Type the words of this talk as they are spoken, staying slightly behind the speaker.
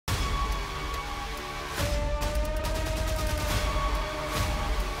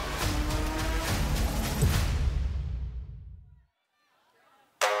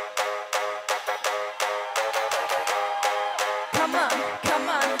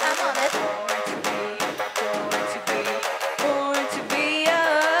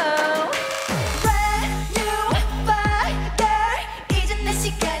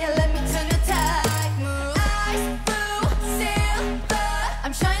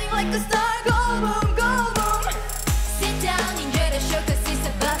like a star. Go boom, go boom. Sit down, enjoy the show cause it's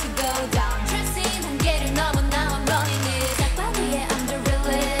about to go down. Dressing 한계를 넘어 now I'm running it. 짝방 위에 I'm the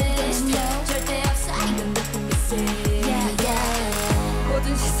realest. 절대 없어 이건 nothing missing. Yeah, yeah.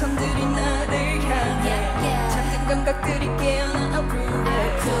 모든 시선들이 나를 향해. 잠든 감각들이 깨어나 approve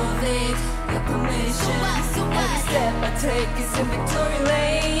it. Your permission. Every step I take is in victory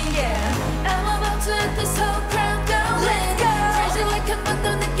lane. Yeah, I'm about to hit this whole countdown. Let's go. Crazy like 한 번도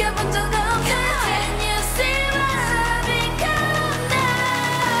느껴.